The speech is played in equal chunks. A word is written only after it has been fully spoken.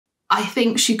I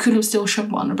think she could have still shown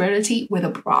vulnerability with a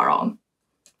bra on.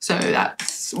 So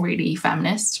that's really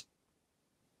feminist.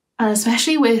 And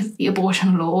especially with the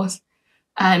abortion laws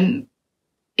in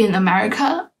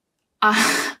America,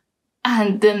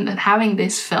 and then having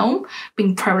this film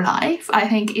being pro-life, I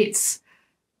think it's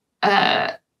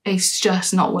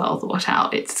just not well thought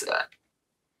out.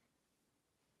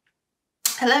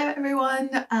 Hello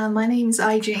everyone, my name is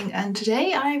Aijing, and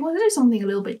today I want to do something a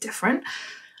little bit different.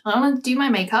 I want to do my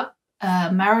makeup,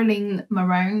 Marilyn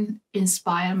Monroe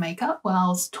inspired makeup,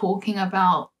 whilst talking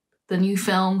about the new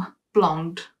film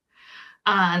Blonde.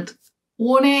 And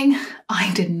warning,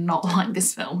 I did not like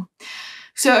this film.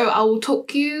 So I will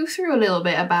talk you through a little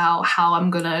bit about how I'm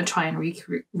gonna try and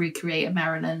recreate a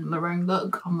Marilyn Monroe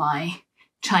look on my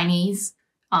Chinese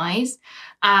eyes,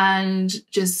 and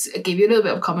just give you a little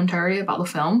bit of commentary about the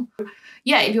film.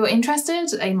 Yeah, if you're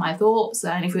interested in my thoughts,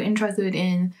 and if you're interested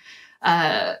in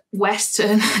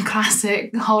Western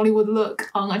classic Hollywood look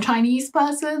on a Chinese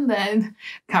person, then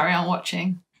carry on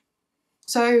watching.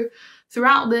 So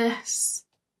throughout this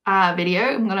video,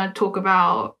 I'm going to talk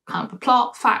about kind of the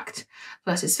plot, fact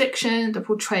versus fiction, the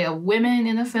portrayal of women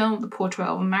in the film, the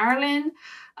portrayal of Marilyn,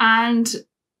 and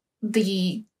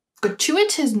the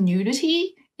gratuitous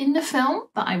nudity in the film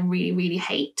that I really, really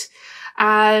hate,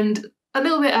 and a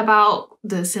little bit about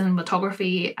the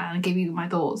cinematography and give you my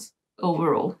thoughts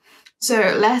overall.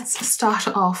 So let's start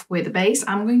off with the base.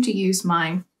 I'm going to use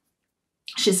my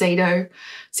Shiseido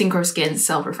Synchro Skin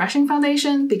Self-Refreshing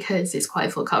Foundation because it's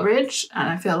quite full coverage and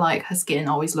I feel like her skin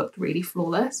always looked really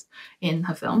flawless in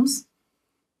her films.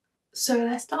 So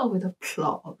let's start with the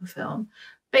plot of the film.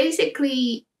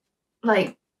 Basically,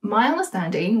 like, my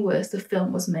understanding was the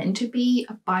film was meant to be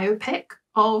a biopic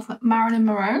of Marilyn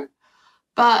Monroe,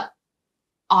 but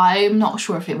I'm not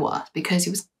sure if it was, because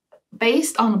it was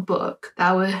based on a book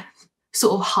that was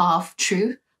sort of half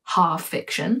truth, half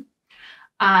fiction.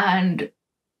 And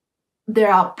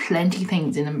there are plenty of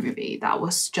things in the movie that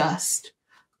was just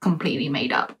completely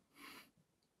made up.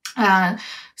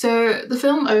 So the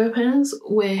film opens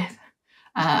with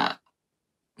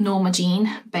Norma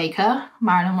Jean Baker,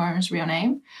 Marilyn Monroe's real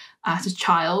name, as a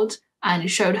child, and it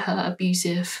showed her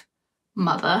abusive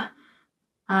mother.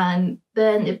 And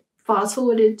then it fast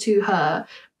forwarded to her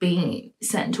being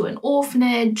sent to an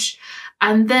orphanage,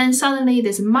 and then suddenly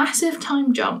there's a massive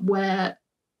time jump where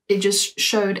it just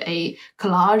showed a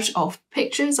collage of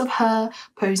pictures of her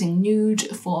posing nude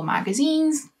for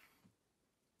magazines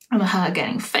and her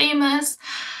getting famous.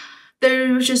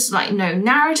 There was just like no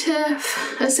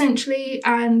narrative, essentially,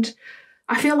 and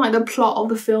I feel like the plot of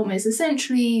the film is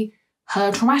essentially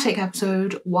her traumatic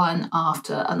episode, one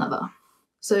after another.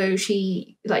 So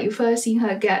you first see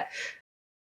her get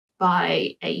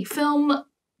by a film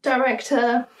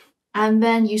director, and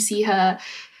then you see her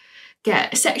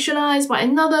get sexualized by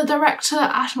another director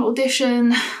at an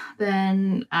audition.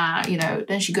 Then,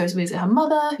 then she goes to visit her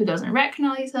mother, who doesn't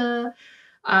recognize her.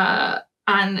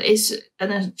 And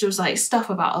then just like stuff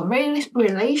about a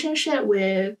relationship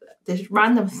with this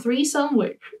random threesome,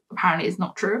 which apparently is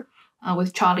not true,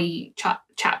 with Charlie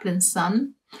Chaplin's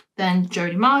son, then Joe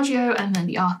DiMaggio, and then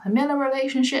the Arthur Miller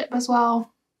relationship as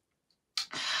well.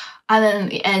 And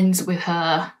then it ends with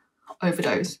her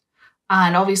overdose.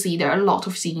 And obviously there are a lot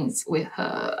of scenes with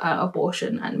her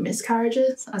abortion and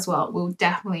miscarriages as well. We'll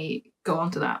definitely go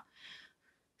on to that.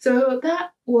 So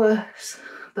that was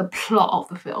the plot of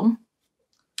the film.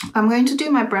 I'm going to do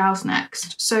my brows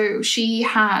next. So she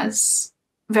has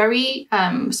very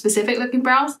specific looking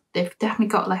brows. They've definitely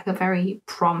got like a very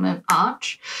prominent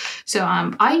arch. So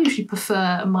I usually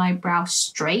prefer my brows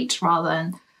straight rather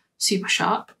than super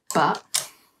sharp, but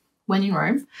when in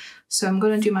Rome. So I'm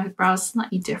going to do my brows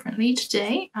slightly differently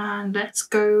today, and let's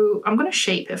go. I'm going to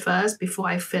shape it first before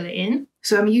I fill it in.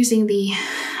 So I'm using the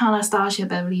Anastasia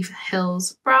Beverly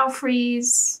Hills Brow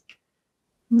Freeze.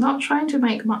 I'm not trying to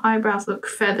make my eyebrows look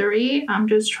feathery. I'm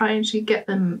just trying to get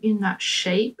them in that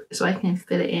shape so I can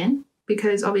fill it in,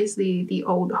 because obviously the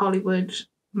old Hollywood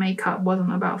makeup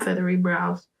wasn't about feathery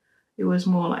brows. It was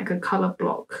more like a color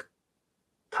block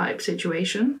type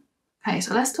situation. Okay,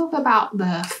 so let's talk about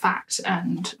the fact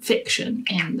and fiction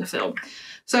in the film.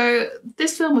 So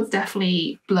this film was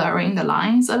definitely blurring the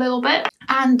lines a little bit,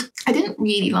 and I didn't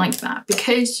really like that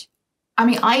because, I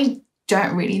mean, I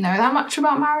don't really know that much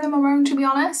about Marilyn Monroe, to be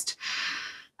honest.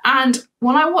 And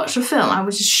when I watched the film, I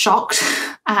was just shocked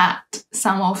at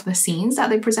some of the scenes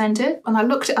that they presented. And I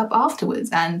looked it up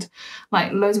afterwards, and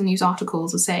like loads of news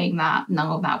articles are saying that none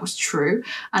of that was true.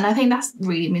 And I think that's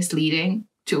really misleading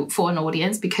for an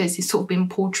audience, because it's sort of been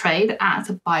portrayed as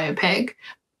a biopic,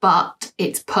 but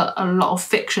it's put a lot of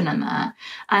fiction in there.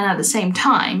 And at the same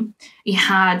time, it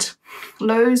had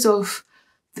loads of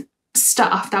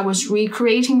stuff that was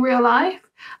recreating real life.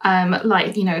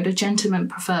 Like, you know, the gentleman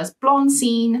prefers blonde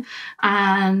scene,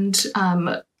 and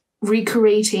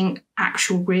recreating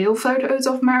actual real photos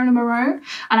of Marilyn Monroe.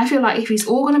 And I feel like if it's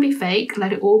all going to be fake,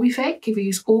 let it all be fake. If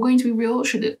it's all going to be real,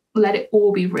 let it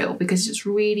all be real, because it's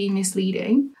really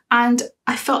misleading. And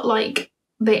I felt like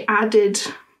they added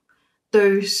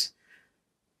the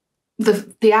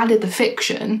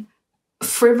fiction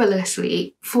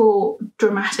frivolously for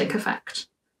dramatic effect.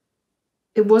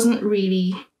 It wasn't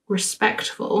really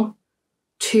respectful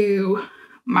to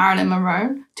Marilyn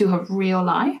Monroe, to her real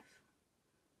life.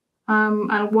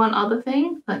 And one other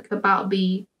thing, like about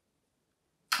the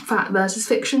fact versus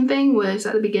fiction thing, was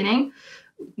at the beginning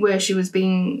where she was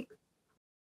being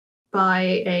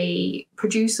by a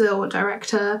producer or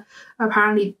director.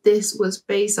 Apparently this was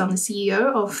based on the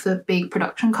CEO of the big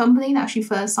production company that she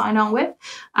first signed on with,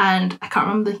 and I can't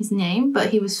remember his name,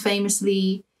 but he was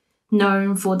famously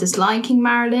known for disliking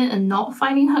Marilyn and not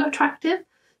finding her attractive.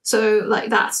 So like,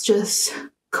 that's just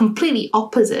completely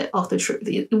opposite of the truth.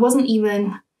 It wasn't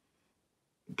even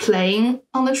playing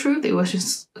on the truth, it was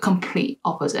just a complete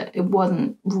opposite. It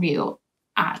wasn't real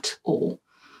at all.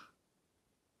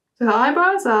 So her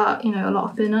eyebrows are, you know, a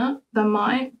lot thinner than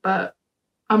mine, but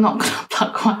I'm not gonna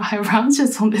pluck my eyebrows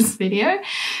just on this video.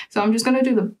 So I'm just gonna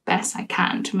do the best I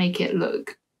can to make it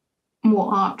look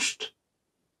more arched.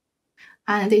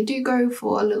 And they do go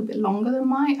for a little bit longer than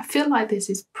mine. I feel like this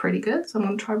is pretty good, so I'm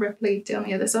gonna try replicate it on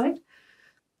the other side.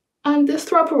 And this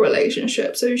throuple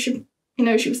relationship, so she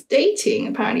was dating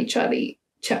apparently Charlie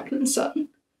Chaplin's son,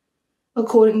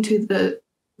 according to the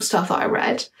stuff that I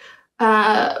read.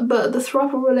 But the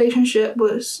throuple relationship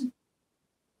was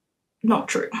not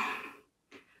true.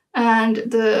 And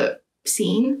the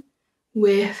scene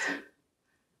with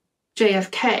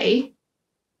JFK,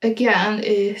 again,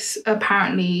 is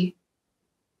apparently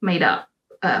made up.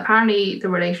 Apparently the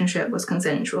relationship was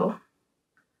consensual.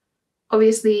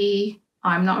 Obviously,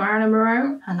 I'm not Marilyn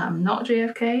Monroe and I'm not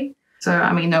JFK. So,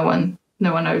 I mean, no one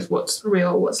knows what's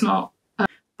real, what's not.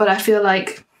 But I feel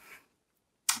like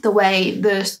the way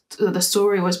the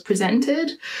story was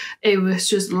presented, it was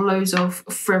just loads of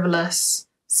frivolous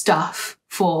stuff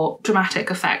for dramatic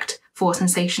effect, for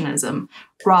sensationalism,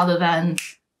 rather than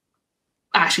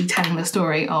actually telling the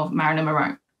story of Marilyn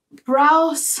Monroe.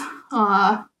 Brows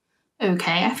are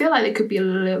okay. I feel like they could be a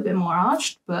little bit more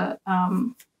arched, but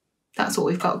that's what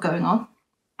we've got going on.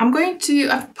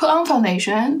 I've put on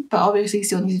foundation, but obviously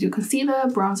still need to do concealer,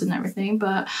 bronzer and everything,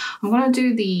 but I'm going to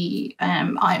do the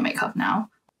eye makeup now.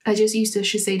 I just used the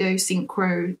Shiseido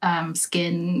Synchro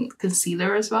Skin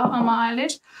Concealer as well on my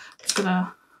eyelid. Just going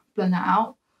to blend that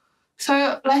out.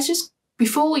 So let's just,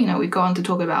 before we go on to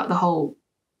talk about the whole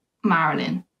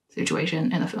Marilyn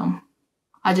situation in the film,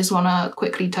 I just want to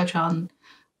quickly touch on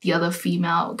the other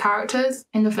female characters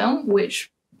in the film,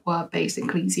 which were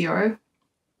basically zero.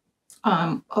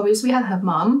 Obviously we had her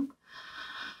mum,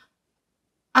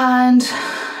 and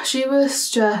she was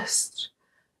just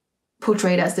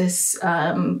portrayed as this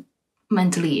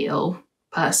mentally ill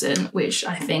person, which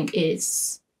I think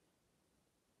is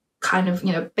kind of,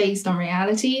 based on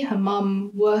reality. Her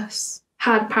mum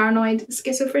had paranoid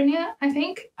schizophrenia, I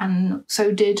think, and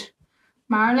so did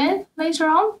Marilyn later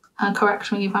on.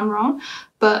 Correct me if I'm wrong,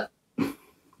 but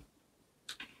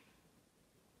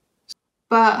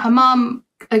her mum,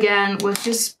 again, was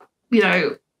just,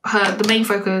 the main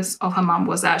focus of her mum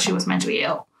was that she was mentally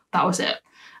ill. That was it.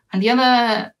 And the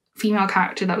other female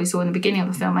character that we saw in the beginning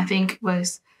of the film, I think it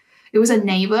was a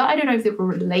neighbour. I don't know if they were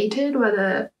related,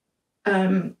 whether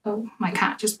oh, my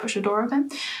cat just pushed the door open.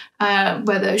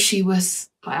 Whether she was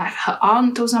like her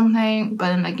aunt or something, but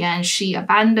then again, she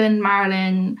abandoned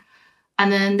Marilyn.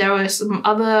 And then there were some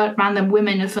other random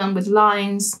women in the film with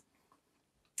lines.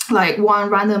 Like,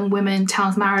 one random woman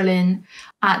tells Marilyn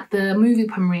at the movie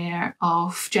premiere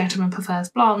of Gentleman Prefers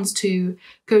Blondes to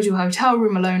go to a hotel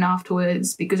room alone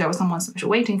afterwards because there was someone special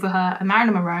waiting for her, and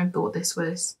Marilyn Monroe thought this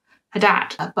was her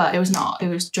dad, but it was not. It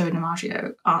was Joe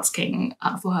DiMaggio asking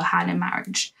for her hand in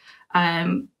marriage.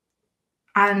 And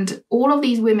all of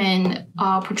these women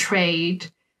are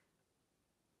portrayed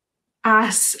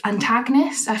as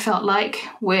antagonists, I felt like,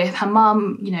 with her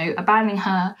mum, abandoning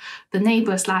her, the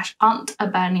neighbour / aunt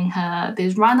abandoning her,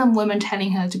 this random woman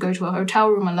telling her to go to a hotel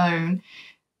room alone,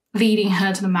 leading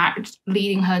her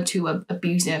to an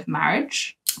abusive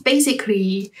marriage.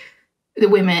 Basically, the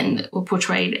women were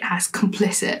portrayed as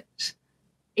complicit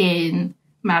in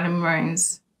Marilyn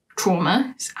Monroe's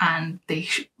traumas, and they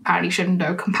apparently shouldn't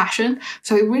know compassion.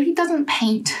 So it really doesn't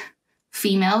paint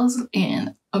females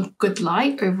in a good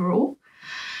light overall.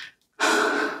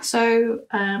 So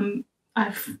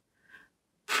I've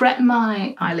prepped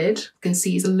my eyelid. You can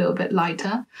see it's a little bit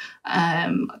lighter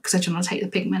because I just want to take the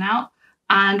pigment out.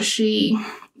 And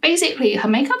basically, her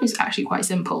makeup is actually quite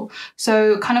simple.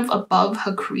 So kind of above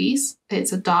her crease,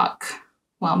 it's a dark,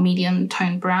 well, medium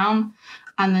toned brown.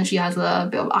 And then she has a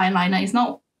bit of eyeliner. It's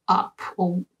not up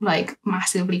or like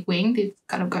massively winged. It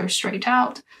kind of goes straight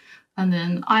out. And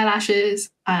then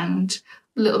eyelashes and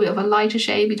a little bit of a lighter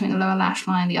shade between the lower lash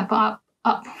line and the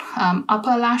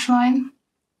upper lash line.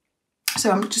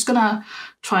 So I'm just gonna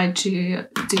try to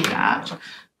do that.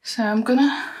 So I'm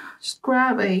gonna just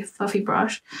grab a fluffy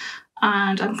brush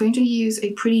and I'm going to use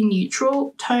a pretty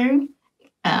neutral tone.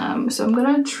 So I'm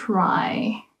gonna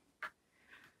try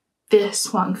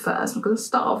this one first. I'm gonna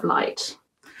start off light.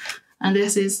 And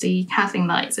this is the Kathleen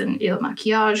Lights and Il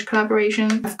Maquillage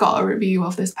collaboration. I've got a review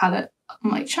of this palette on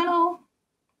my channel.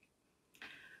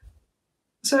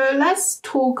 So let's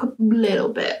talk a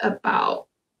little bit about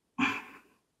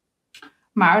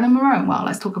Marilyn Monroe. Well,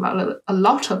 let's talk about a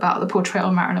lot about the portrayal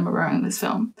of Marilyn Monroe in this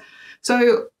film.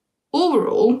 So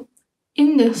overall,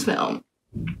 in this film,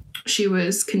 she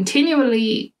was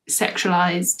continually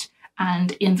sexualized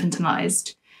and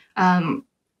infantilized.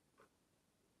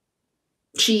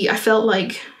 I felt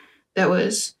like there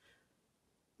was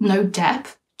no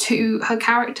depth to her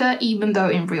character, even though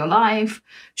in real life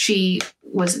she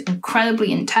was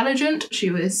incredibly intelligent. She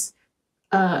was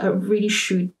a really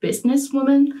shrewd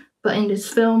businesswoman, but in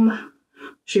this film,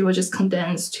 she was just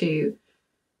condensed to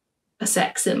a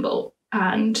sex symbol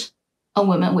and a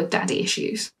woman with daddy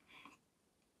issues.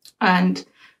 And,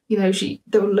 you know,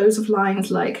 there were loads of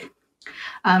lines like,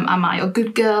 am I a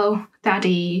good girl,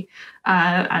 daddy?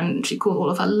 And she called all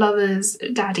of her lovers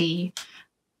daddy.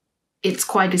 It's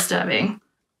quite disturbing.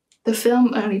 The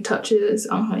film only touches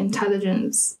on her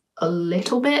intelligence a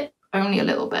little bit, only a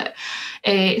little bit.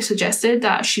 It suggested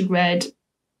that she read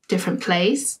different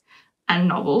plays and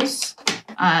novels,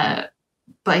 but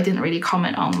it didn't really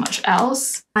comment on much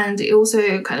else. And it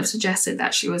also kind of suggested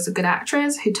that she was a good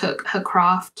actress who took her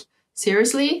craft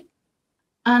seriously,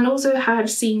 and also had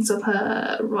scenes of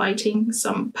her writing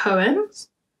some poems.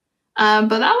 But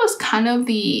that was kind of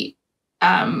the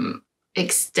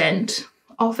extent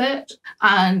of it.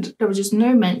 And there was just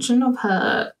no mention of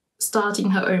her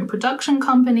starting her own production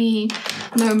company,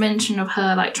 no mention of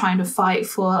her like trying to fight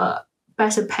for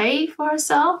better pay for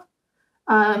herself.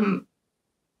 And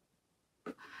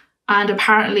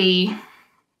apparently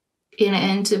in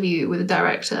an interview with the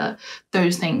director,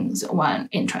 those things weren't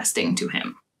interesting to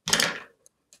him.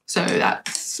 So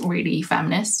that's really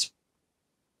feminist.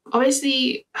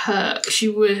 Obviously, she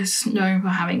was known for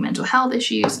having mental health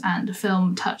issues, and the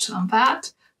film touched on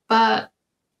that, but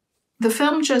the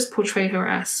film just portrayed her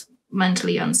as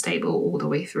mentally unstable all the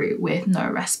way through with no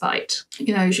respite.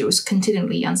 You know, she was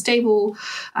continually unstable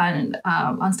and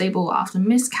unstable after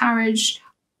miscarriage.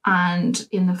 And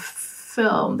in the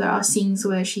film, there are scenes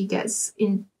where she gets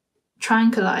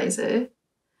tranquilizer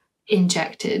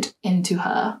injected into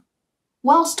her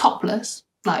whilst topless.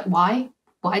 Like, why?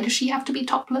 Why does she have to be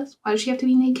topless? Why does she have to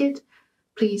be naked?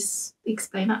 Please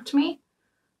explain that to me.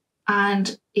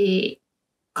 And it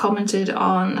commented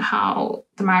on how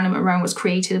the Marilyn Monroe was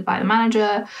created by the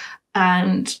manager,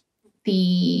 and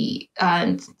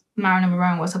Marilyn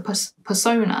Monroe was a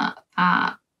persona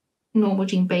that normal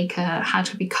Jean Baker had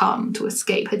to become to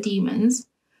escape her demons,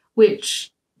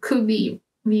 which could be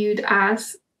viewed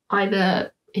as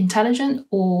either intelligent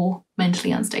or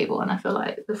mentally unstable. And I feel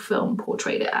like the film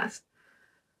portrayed it as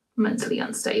mentally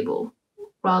unstable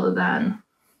rather than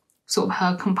sort of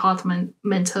her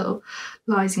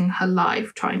compartmentalizing her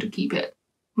life, trying to keep it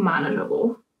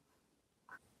manageable.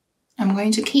 I'm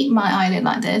going to keep my eyelid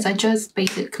like this. I just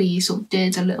basically sort of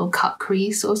did a little cut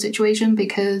crease sort of situation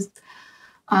because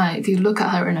if you look at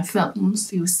her in the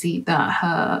films, you'll see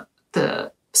that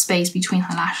the space between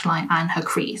her lash line and her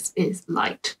crease is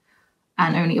light,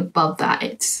 and only above that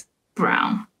it's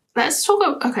brown. Let's talk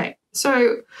about, okay, so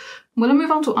I'm going to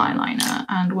move on to eyeliner,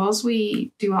 and whilst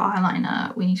we do our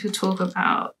eyeliner, we need to talk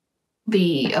about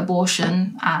the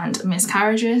abortion and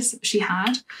miscarriages she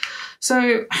had.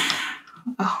 So,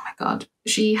 oh my God,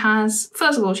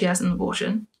 first of all, she has an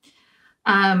abortion,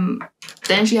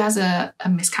 then she has a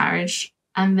miscarriage,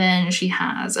 and then she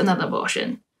has another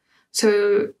abortion.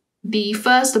 So the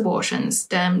first abortion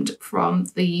stemmed from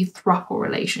the throuple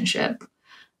relationship,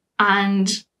 and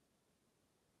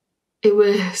it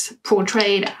was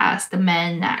portrayed as the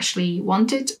men actually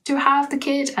wanted to have the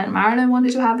kid and Marilyn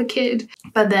wanted to have the kid,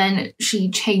 but then she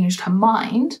changed her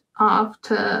mind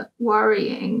after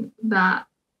worrying that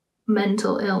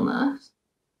mental illness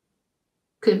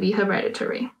could be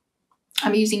hereditary.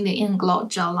 I'm using the Inglot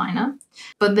gel liner.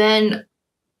 But then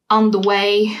on the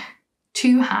way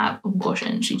to have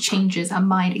abortion, she changes her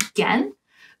mind again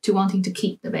to wanting to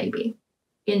keep the baby.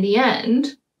 In the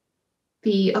end,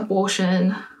 the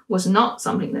abortion was not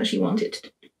something that she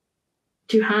wanted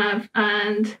to have,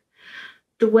 and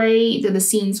the way that the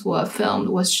scenes were filmed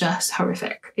was just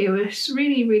horrific. It was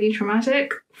really, really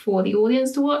traumatic for the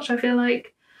audience to watch, I feel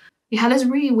like. We had this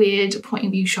really weird point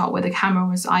of view shot where the camera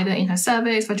was either in her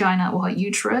cervix, vagina, or her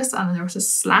uterus, and then there was a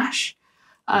slash,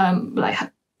 like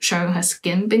showing her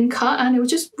skin being cut, and it was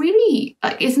just really,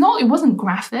 like, it wasn't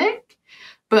graphic,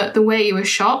 but the way it was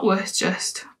shot was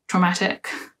just traumatic.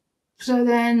 So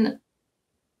then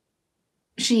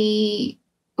she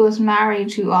was married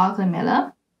to Arthur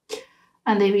Miller,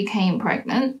 and they became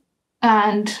pregnant,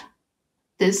 and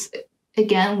this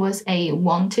again was a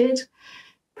wanted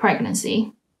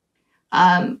pregnancy.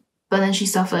 But then she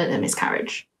suffered a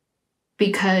miscarriage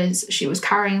because she was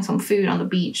carrying some food on the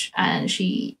beach and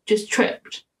she just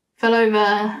tripped, fell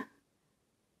over,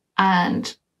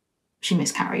 and she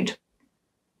miscarried.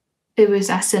 It was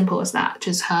as simple as that,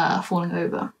 just her falling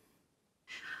over.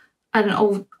 And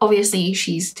obviously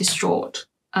she's distraught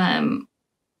after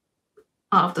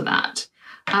that.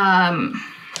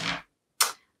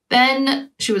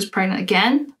 Then she was pregnant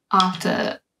again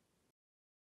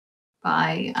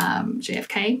by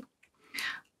JFK.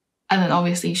 And then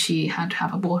obviously she had to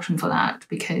have abortion for that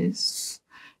because,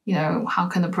 you know, how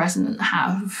can the president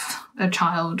have a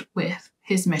child with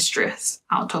his mistress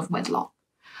out of wedlock?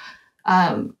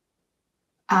 And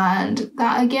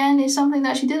that again is something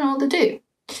that she didn't want to do.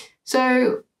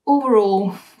 So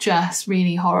overall, just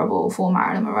really horrible for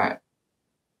Marilyn Monroe.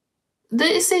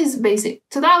 This is basic.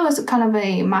 So that was kind of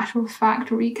a matter-of-fact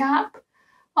recap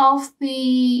of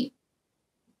the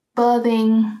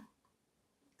birthing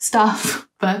stuff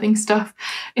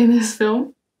in this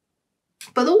film.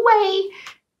 But the way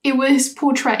it was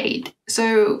portrayed,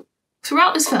 so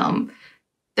throughout this film,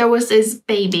 there was this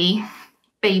baby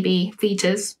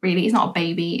fetus, really. It's not a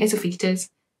baby, it's a fetus.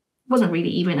 It wasn't really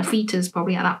even a fetus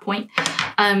probably at that point.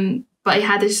 But it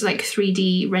had this like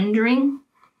 3D rendering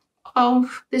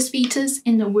of this fetus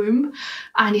in the womb,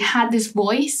 and it had this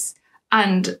voice,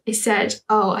 and it said,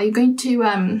 oh, are you going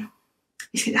to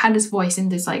it had this voice in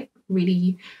this like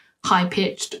really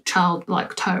high-pitched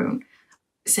childlike tone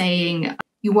saying,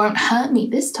 you won't hurt me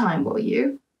this time, will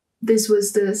you? This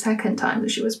was the second time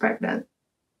that she was pregnant.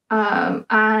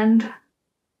 And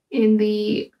in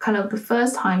the kind of the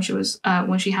first time she was,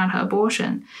 when she had her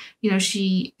abortion, you know,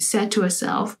 she said to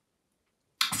herself,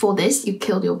 for this, you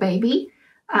killed your baby.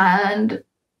 And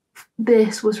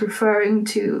this was referring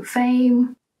to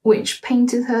fame, which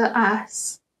painted her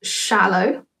as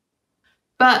shallow.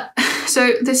 But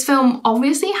so this film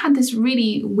obviously had this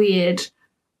really weird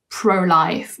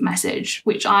pro-life message,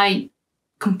 which I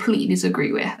completely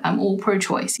disagree with. I'm all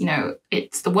pro-choice, you know,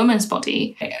 it's the woman's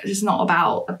body. It's not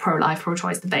about a pro-life,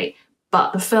 pro-choice debate.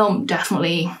 But the film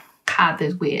definitely had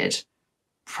this weird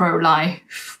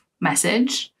pro-life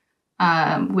message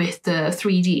with the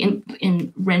 3D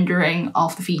in rendering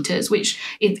of the fetus, which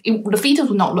the fetus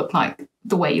would not look like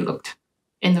the way it looked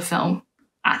in the film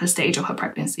at the stage of her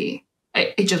pregnancy.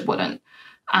 It just wouldn't.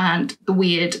 And the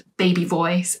weird baby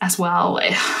voice as well,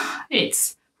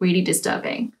 it's really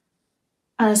disturbing.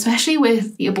 And especially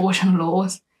with the abortion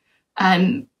laws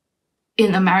in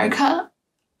America,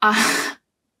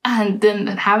 and then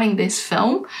having this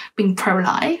film being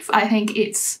pro-life, I think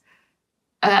it's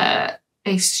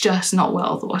just not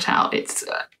well thought out.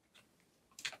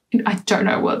 I don't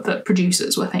know what the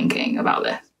producers were thinking about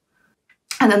this.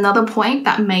 And another point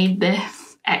that made this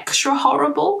extra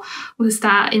horrible was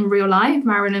that in real life,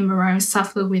 Marilyn Monroe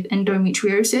suffered with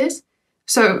endometriosis.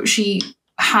 So she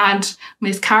had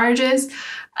miscarriages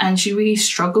and she really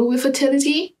struggled with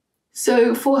fertility.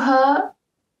 So for her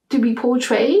to be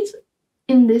portrayed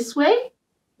in this way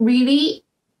really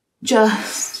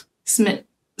just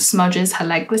smudges her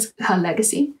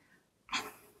legacy.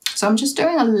 So I'm just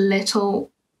doing a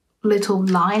little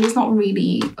line. It's not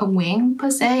really a wing per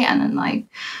se, and then like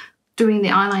doing the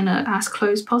eyeliner as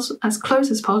close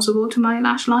as possible to my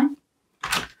lash line.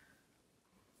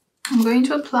 I'm going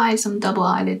to apply some double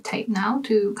eyelid tape now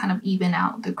to kind of even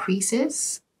out the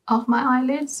creases of my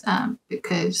eyelids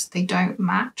because they don't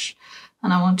match,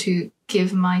 and I want to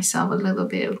give myself a little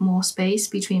bit of more space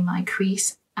between my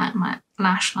crease and my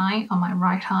lash line on my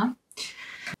right eye.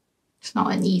 It's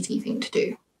not an easy thing to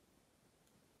do.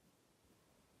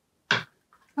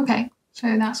 Okay,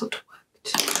 so that sort of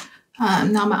worked.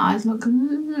 Now my eyes look a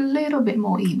little bit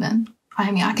more even. I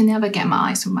mean, I can never get my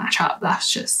eyes to match up.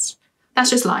 That's just That's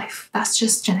just life. That's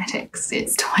just genetics.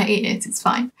 It's the way it is. It's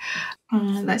fine.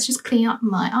 Let's just clean up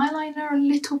my eyeliner a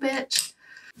little bit.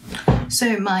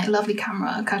 So my lovely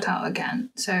camera cut out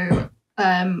again. So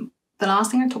the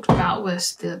last thing I talked about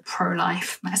was the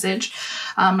pro-life message.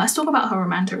 Let's talk about her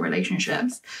romantic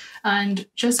relationships. And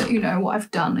just so you know, what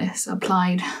I've done is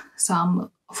applied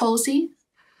some falsies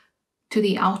to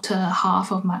the outer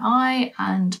half of my eye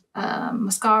and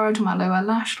mascara to my lower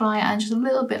lash line and just a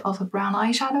little bit of a brown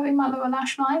eyeshadow in my lower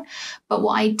lash line. But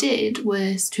what I did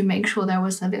was to make sure there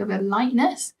was a little bit of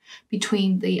lightness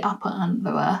between the upper and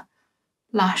lower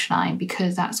lash line,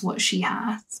 because that's what she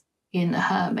has in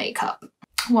her makeup.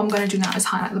 What I'm going to do now is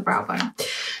highlight the brow bone.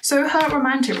 So her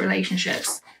romantic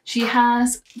relationships, she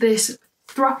has this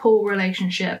throuple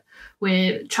relationship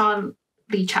with Charlie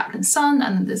Chaplin's son,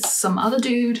 and then there's some other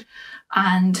dude,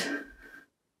 and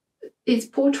it's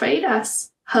portrayed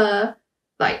as her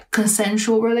like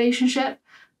consensual relationship.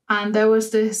 And there was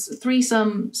this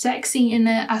threesome sex scene in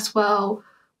it as well,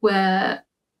 where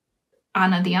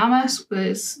Ana de Armas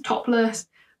was topless,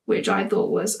 which I thought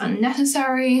was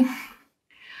unnecessary.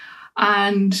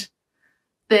 And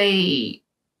they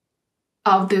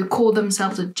call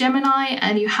themselves a Gemini,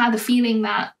 and you had the feeling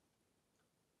that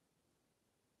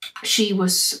she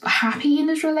was happy in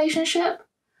this relationship,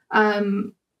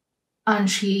 and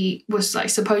she was like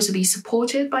supposedly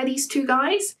supported by these two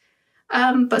guys,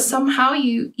 but somehow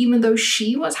even though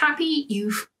she was happy,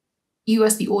 you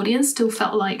as the audience still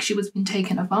felt like she was being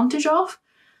taken advantage of.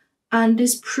 And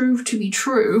this proved to be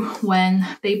true when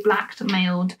they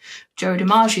blackmailed Joe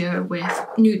DiMaggio with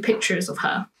nude pictures of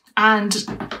her. And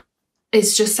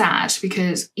it's just sad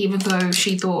because even though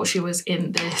she thought she was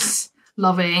in this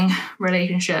loving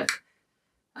relationship,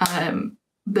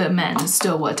 the men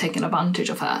still were taking advantage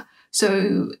of her.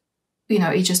 So, you know,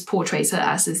 it just portrays her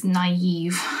as this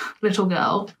naive little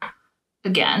girl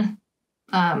again.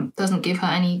 Doesn't give her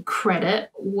any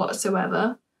credit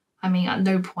whatsoever. I mean, at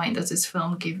no point does this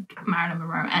film give Marilyn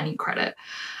Monroe any credit.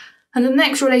 And the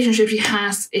next relationship she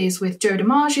has is with Joe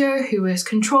DiMaggio, who is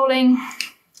controlling,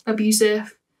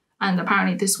 abusive, and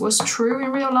apparently this was true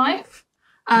in real life.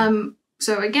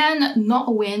 So again, not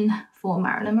a win for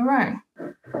Marilyn Monroe.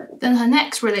 Then her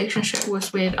next relationship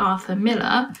was with Arthur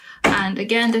Miller, and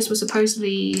again, this was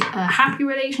supposedly a happy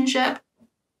relationship.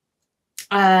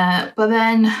 But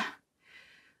then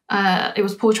it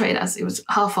was portrayed as it was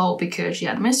her fault because she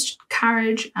had a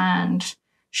miscarriage and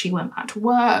she went back to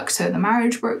work, so the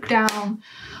marriage broke down.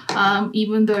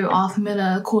 Even though Arthur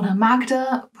Miller called her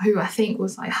Magda, who I think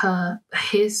was like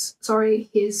his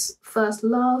first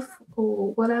love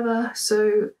or whatever.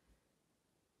 So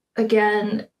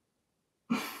again,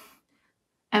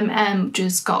 MM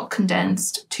just got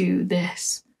condensed to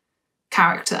this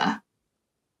character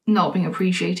not being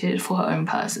appreciated for her own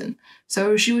person.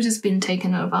 So she was just being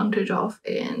taken advantage of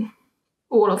in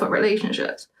all of her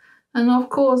relationships. And of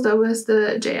course, there was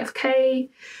the JFK,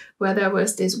 where there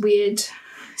was this weird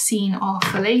scene of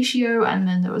fellatio, and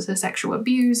then there was the sexual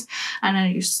abuse, and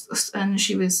then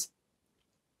she was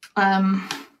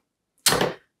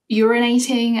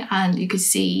urinating, and you could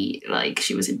see like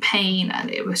she was in pain, and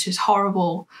it was just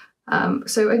horrible.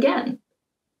 So again,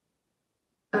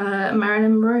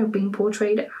 Marilyn Monroe being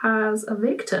portrayed as a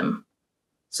victim.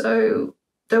 So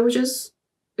it was just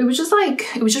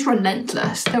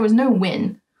relentless. There was no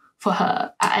win for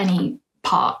her at any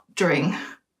part during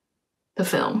the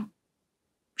film.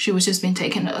 She was just being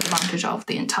taken advantage of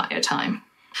the entire time.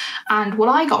 And what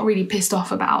I got really pissed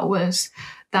off about was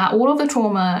that all of the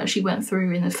trauma she went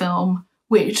through in the film,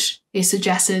 which is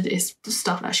suggested is the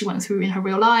stuff that she went through in her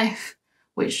real life,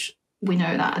 which we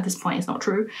know that at this point is not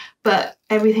true, but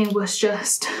everything was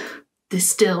just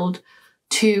distilled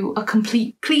to a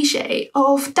complete cliche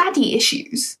of daddy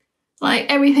issues. Like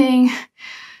everything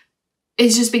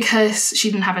is just because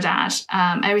she didn't have a dad.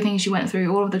 Everything she went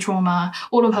through, all of the trauma,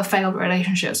 all of her failed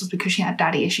relationships was because she had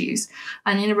daddy issues.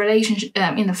 And in a relationship,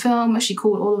 in the film, she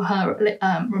called all of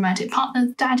her romantic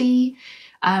partners daddy.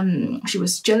 She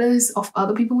was jealous of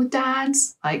other people with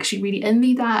dads. Like she really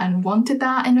envied that and wanted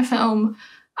that in the film.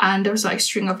 And there was like a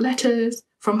string of letters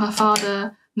from her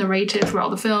father narrated throughout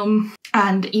the film.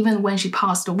 And even when she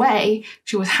passed away,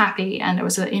 she was happy, and there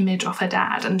was an image of her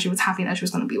dad, and she was happy that she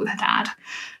was going to be with her dad.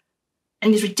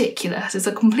 And it's ridiculous. It's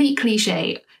a complete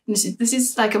cliche. This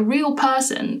is like a real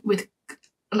person with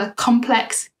a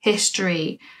complex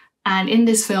history. And in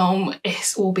this film,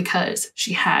 it's all because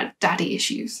she had daddy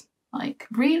issues. Like,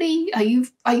 really? Are you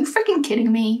freaking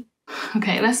kidding me?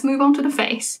 Okay, let's move on to the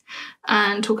face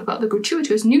and talk about the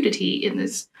gratuitous nudity in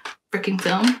this freaking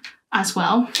film as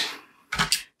well.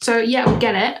 So yeah, we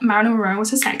get it. Marilyn Monroe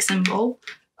was a sex symbol.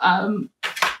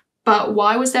 But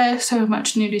why was there so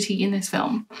much nudity in this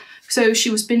film? So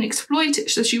she was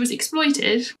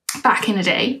exploited back in the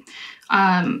day,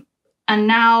 and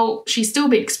now she's still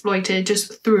being exploited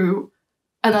just through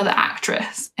another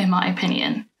actress, in my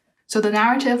opinion. So the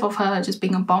narrative of her just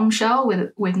being a bombshell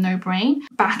with no brain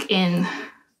back in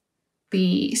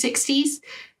the 60s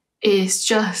is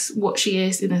just what she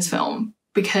is in this film,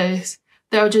 because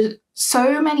there are just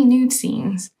so many nude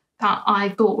scenes that I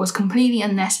thought was completely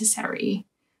unnecessary.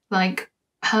 Like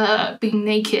her being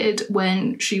naked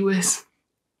when she was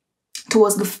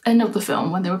towards the end of the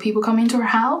film, when there were people coming to her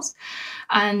house,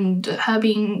 and her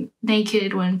being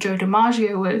naked when Joe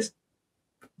DiMaggio was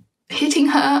hitting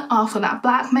her after that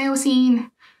blackmail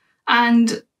scene,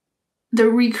 and the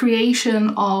recreation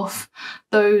of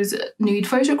those nude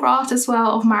photographs as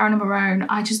well of Marilyn Monroe.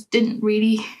 I just didn't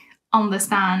really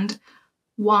understand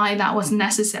why that was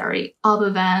necessary, other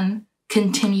than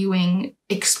continuing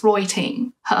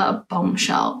exploiting her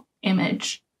bombshell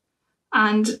image.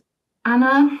 And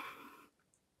Anna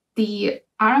de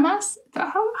Armas, is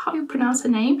that how you pronounce her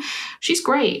name? She's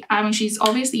great. I mean, she's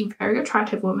obviously a very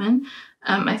attractive woman.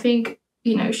 I think,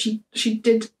 you know, she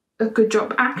did a good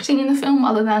job acting in the film,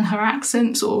 other than her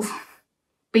accent sort of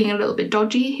being a little bit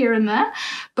dodgy here and there.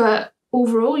 But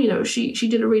overall, you know, she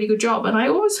did a really good job. And I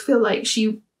always feel like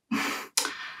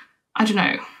I don't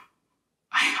know,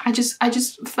 I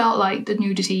just felt like the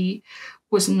nudity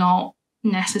was not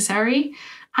necessary.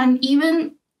 And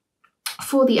even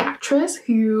for the actress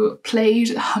who played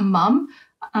her mum,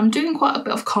 I'm doing quite a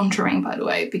bit of contouring, by the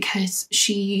way, because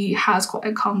she has quite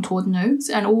a contoured nose,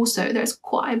 and also there's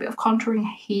quite a bit of contouring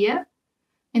here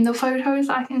in the photos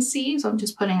I can see. So I'm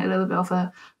just putting a little bit of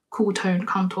a cool toned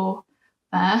contour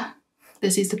there.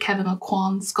 This is the Kevin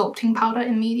Aucoin sculpting powder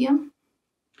in medium.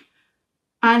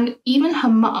 And even her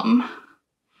mum,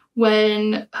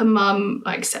 when her mum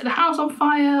like set the house on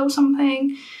fire or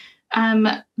something,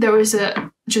 there was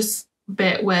a just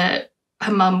bit where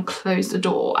her mum closed the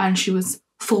door and she was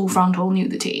full frontal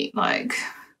nudity. Like,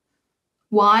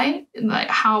 why?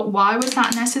 Like, why was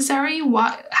that necessary?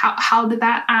 How did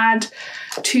that add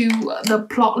to the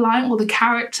plot line or the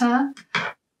character?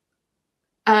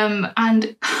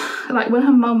 And like when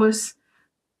her mum was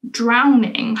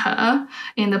drowning her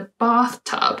in the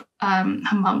bathtub,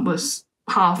 her mum was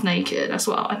half naked as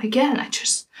well. And again,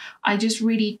 I just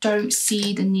really don't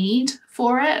see the need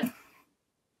for it,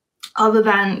 other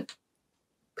than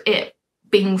it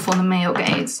being for the male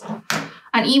gaze.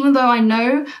 And even though I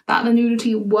know that the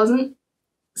nudity wasn't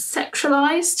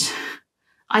sexualized,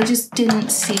 I just didn't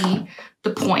see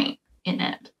the point in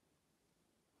it.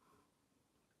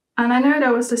 And I know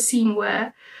there was the scene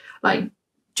where like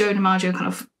Joe DiMaggio kind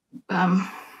of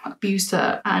abused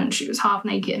her and she was half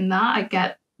naked in that. I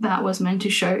get that was meant to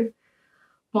show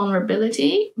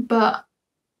vulnerability, but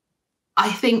I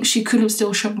think she could have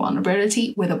still shown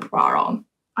vulnerability with a bra on.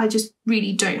 I just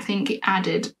really don't think it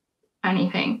added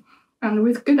anything. And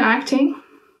with good acting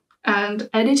and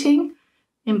editing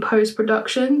in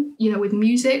post-production, you know, with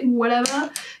music,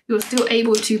 whatever, you're still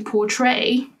able to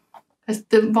portray as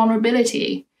the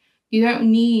vulnerability. You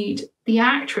don't need the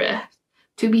actress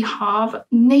to be half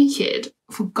naked,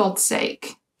 for God's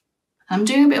sake. I'm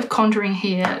doing a bit of contouring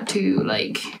here to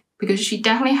like, because she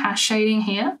definitely has shading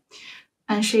here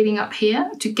and shading up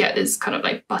here to get this kind of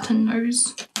like button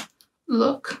nose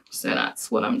look. So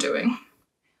that's what I'm doing.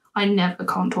 I never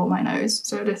contour my nose,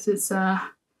 so this is a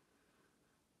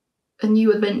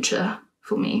new adventure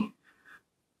for me.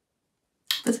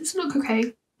 Does this look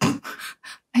okay?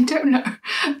 I don't know.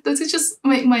 Does it just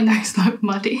make my nose look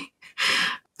muddy?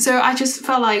 So I just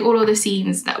felt like all of the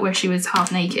scenes where she was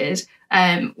half naked,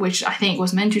 which I think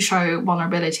was meant to show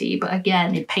vulnerability, but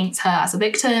again, it paints her as a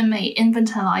victim, it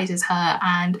infantilizes her,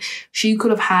 and she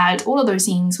could have had all of those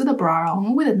scenes with a bra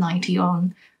on, with a nightie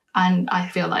on, and I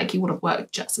feel like it would have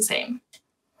worked just the same.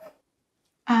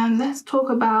 And let's talk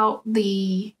about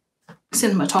the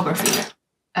cinematography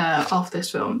of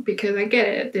this film, because I get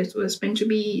it, this was meant to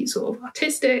be sort of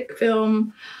artistic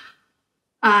film,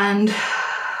 and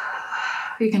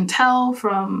you can tell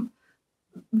from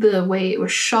the way it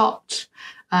was shot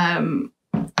and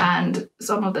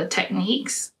some of the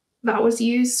techniques that was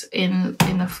used in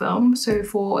the film. So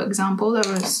for example,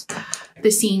 there was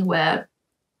the scene where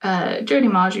Joe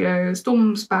DiMaggio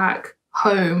storms back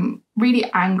home really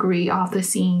angry after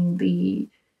seeing the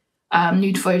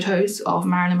nude photos of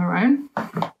Marilyn Monroe.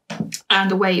 And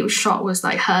the way it was shot was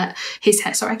like his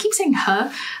head, sorry, I keep saying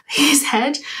his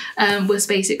head was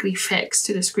basically fixed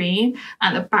to the screen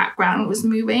and the background was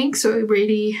moving. So it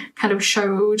really kind of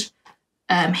showed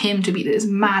him to be this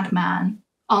madman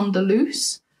on the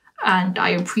loose. And I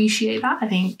appreciate that. I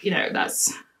think, you know,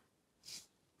 that's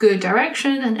good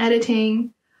direction and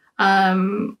editing.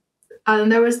 And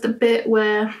there was the bit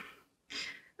where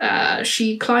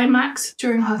she climaxed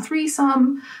during her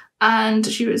threesome, and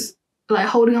she was like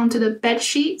holding onto the bed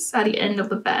sheets at the end of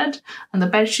the bed, and the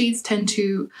bed sheets tend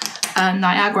to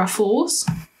Niagara Falls,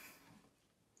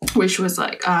 which was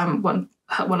like one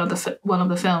of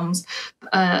the films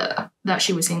that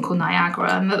she was in called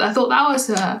Niagara, and I thought that was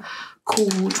a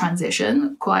cool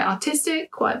transition, quite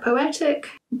artistic, quite poetic.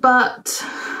 But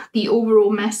the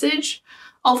overall message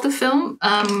of the film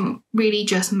really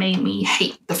just made me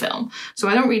hate the film. So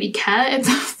I don't really care if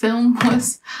the film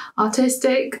was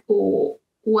artistic or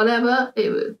whatever.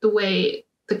 The way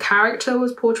the character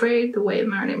was portrayed, the way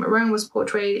Marilyn Monroe was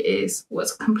portrayed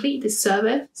was a complete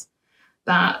disservice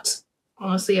that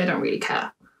honestly I don't really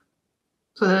care.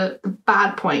 So the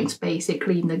bad points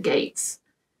basically negates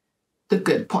the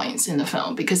good points in the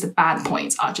film, because the bad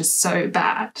points are just so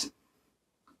bad.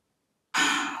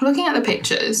 Looking at the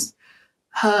pictures,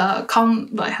 her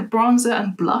bronzer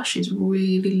and blush is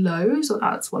really low, so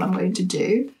that's what I'm going to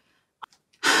do.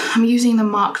 I'm using the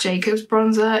Marc Jacobs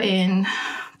bronzer in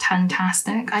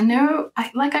Tantastic.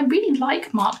 I really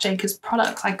like Marc Jacobs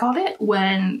products. I got it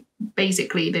when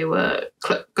basically they were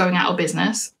going out of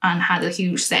business and had a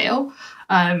huge sale.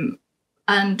 And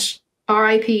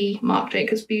RIP Marc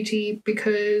Jacobs Beauty,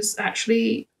 because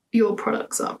actually your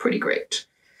products are pretty great.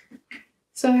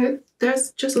 So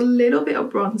there's just a little bit of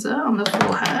bronzer on the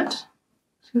forehead.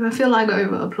 So if I feel like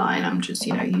over applying, I'm just,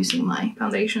 using my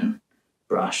foundation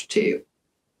brush to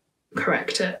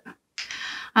correct it.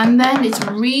 And then it's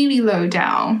really low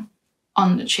down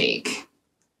on the cheek,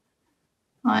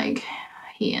 like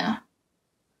here.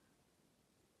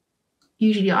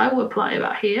 Usually I will apply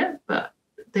about here, but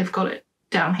they've got it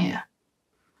down here.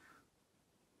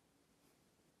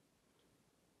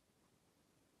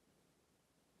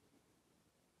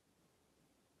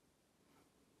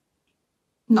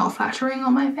 Not flattering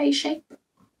on my face shape.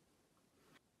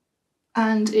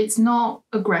 And it's not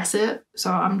aggressive, so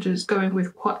I'm just going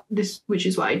with which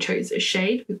is why I chose this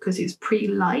shade, because it's pretty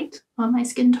light on my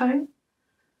skin tone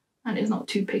and it's not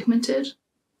too pigmented.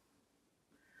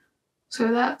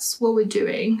 So that's what we're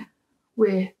doing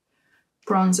with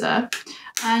bronzer.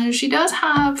 And she does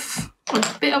have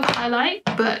a bit of highlight,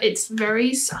 but it's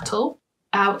very subtle.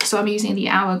 So I'm using the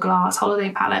Hourglass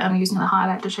Holiday palette. I'm using the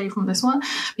highlighter shade from this one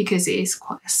because it is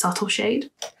quite a subtle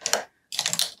shade.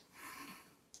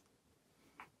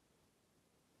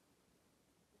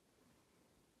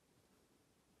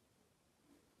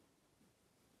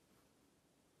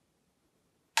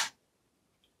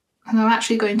 And I'm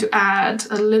actually going to add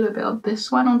a little bit of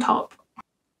this one on top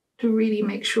to really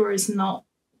make sure it's not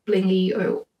blingy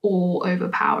or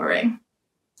overpowering.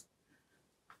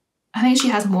 I think she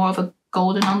has more of a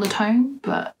golden undertone,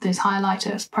 but this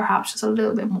highlighter is perhaps just a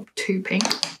little bit more too pink.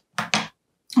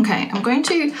 Okay, I'm going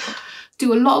to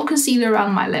do a lot of concealer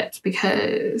around my lips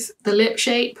because the lip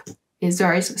shape is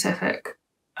very specific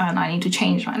and I need to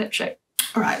change my lip shape.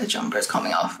 All right, the jumper is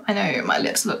coming off. I know my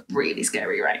lips look really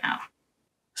scary right now.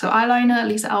 So eyeliner,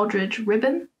 Lisa Eldridge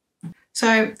ribbon.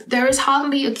 So there is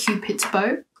hardly a Cupid's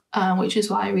bow, which is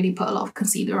why I really put a lot of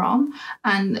concealer on.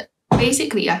 And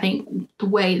basically, I think the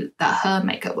way that her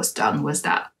makeup was done was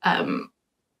that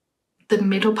the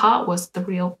middle part was the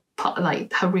real part,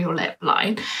 like her real lip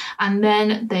line. And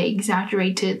then they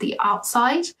exaggerated the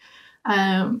outside.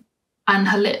 And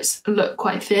her lips look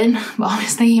quite thin, but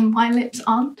obviously my lips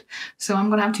aren't. So I'm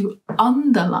gonna have to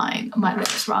underline my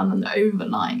lips rather than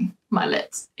overline my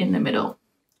lips in the middle.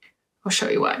 I'll show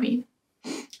you what I mean.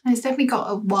 And it's definitely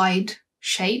got a wide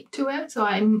shape to it. So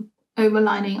I'm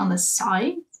overlining on the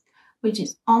sides, which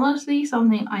is honestly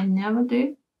something I never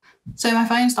do. So my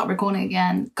phone stopped recording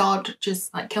again. God,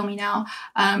 just like kill me now.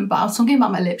 But I was talking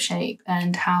about my lip shape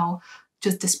and how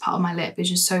just this part of my lip is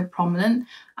just so prominent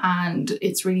and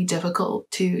it's really difficult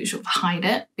to sort of hide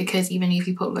it, because even if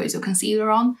you put loads of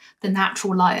concealer on, the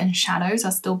natural light and shadows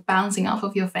are still bouncing off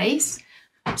of your face.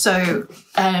 So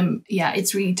yeah,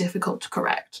 it's really difficult to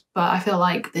correct, but I feel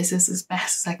like this is as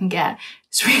best as I can get.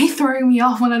 It's really throwing me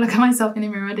off when I look at myself in the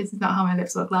mirror. This is not how my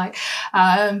lips look like.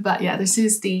 But yeah, this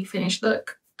is the finished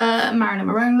look, Marilyn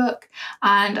Monroe look.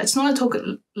 And I just want to talk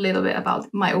a little bit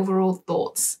about my overall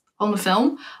thoughts on the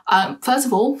film. First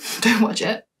of all, don't watch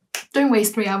it. Don't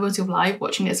waste 3 hours of your life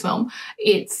watching this film.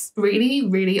 It's really,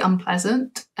 really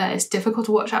unpleasant. It's difficult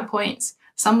to watch at points.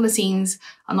 Some of the scenes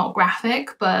are not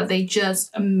graphic, but they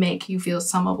just make you feel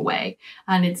some other way.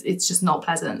 And it's just not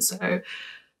pleasant, so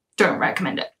don't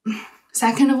recommend it.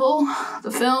 Second of all,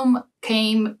 the film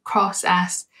came across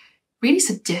as really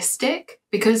sadistic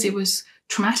because it was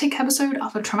traumatic episode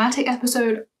after traumatic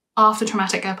episode after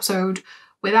traumatic episode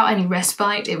without any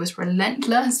respite. It was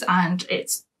relentless, and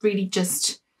it's really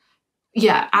just,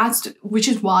 yeah, which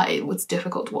is why it was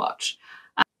difficult to watch.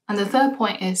 And the third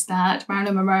point is that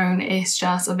Marilyn Monroe is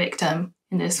just a victim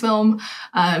in this film.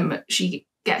 She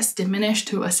gets diminished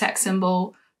to a sex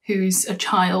symbol who's a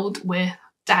child with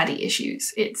daddy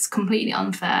issues. It's completely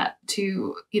unfair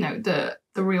to, you know, the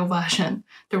real version,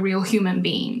 the real human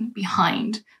being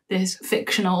behind this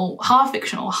fictional,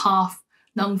 half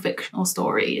non-fictional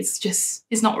story.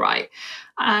 It's not right.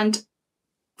 And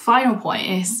final point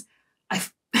is,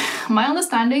 my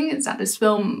understanding is that this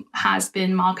film has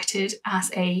been marketed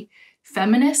as a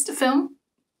feminist film,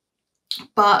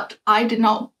 but I did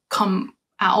not come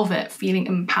out of it feeling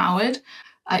empowered.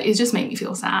 It just made me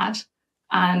feel sad.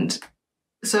 And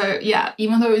so, yeah,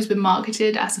 even though it's been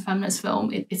marketed as a feminist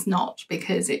film, it's not,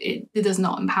 because it does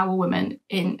not empower women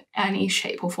in any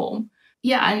shape or form.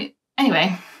 Yeah, and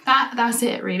anyway, that's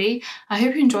it really. I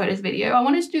hope you enjoyed this video. I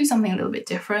wanted to do something a little bit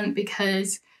different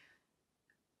because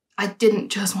I didn't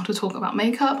just want to talk about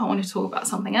makeup, I wanted to talk about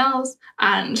something else.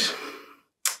 And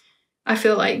I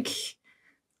feel like,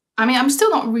 I mean, I'm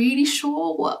still not really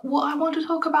sure what I want to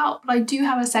talk about, but I do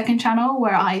have a second channel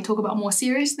where I talk about more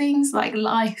serious things like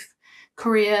life,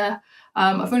 career.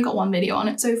 I've only got one video on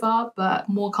it so far, but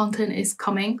more content is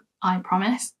coming, I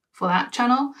promise, for that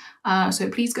channel. So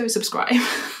please go subscribe.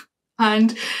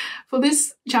 And for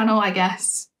this channel, I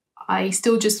guess I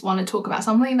still just want to talk about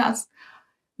something that's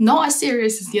not as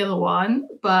serious as the other one,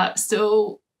 but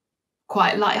still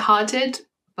quite light-hearted,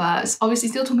 but obviously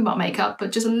still talking about makeup,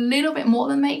 but just a little bit more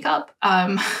than makeup.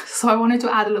 So I wanted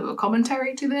to add a little bit of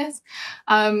commentary to this,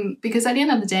 because at the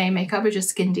end of the day, makeup is just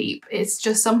skin deep. It's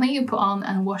just something you put on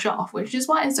and wash off, which is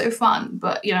why it's so fun,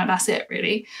 but you know, that's it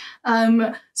really.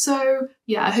 So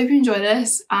yeah, I hope you enjoy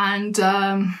this, and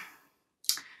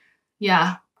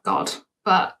yeah, God,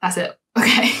 but that's it.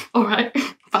 Okay, all right,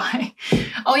 bye.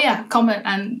 Oh yeah, comment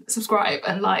and subscribe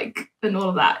and like and all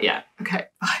of that. Yeah, okay,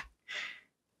 bye.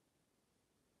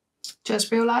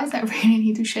 Just realised I really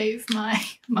need to shave my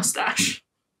mustache.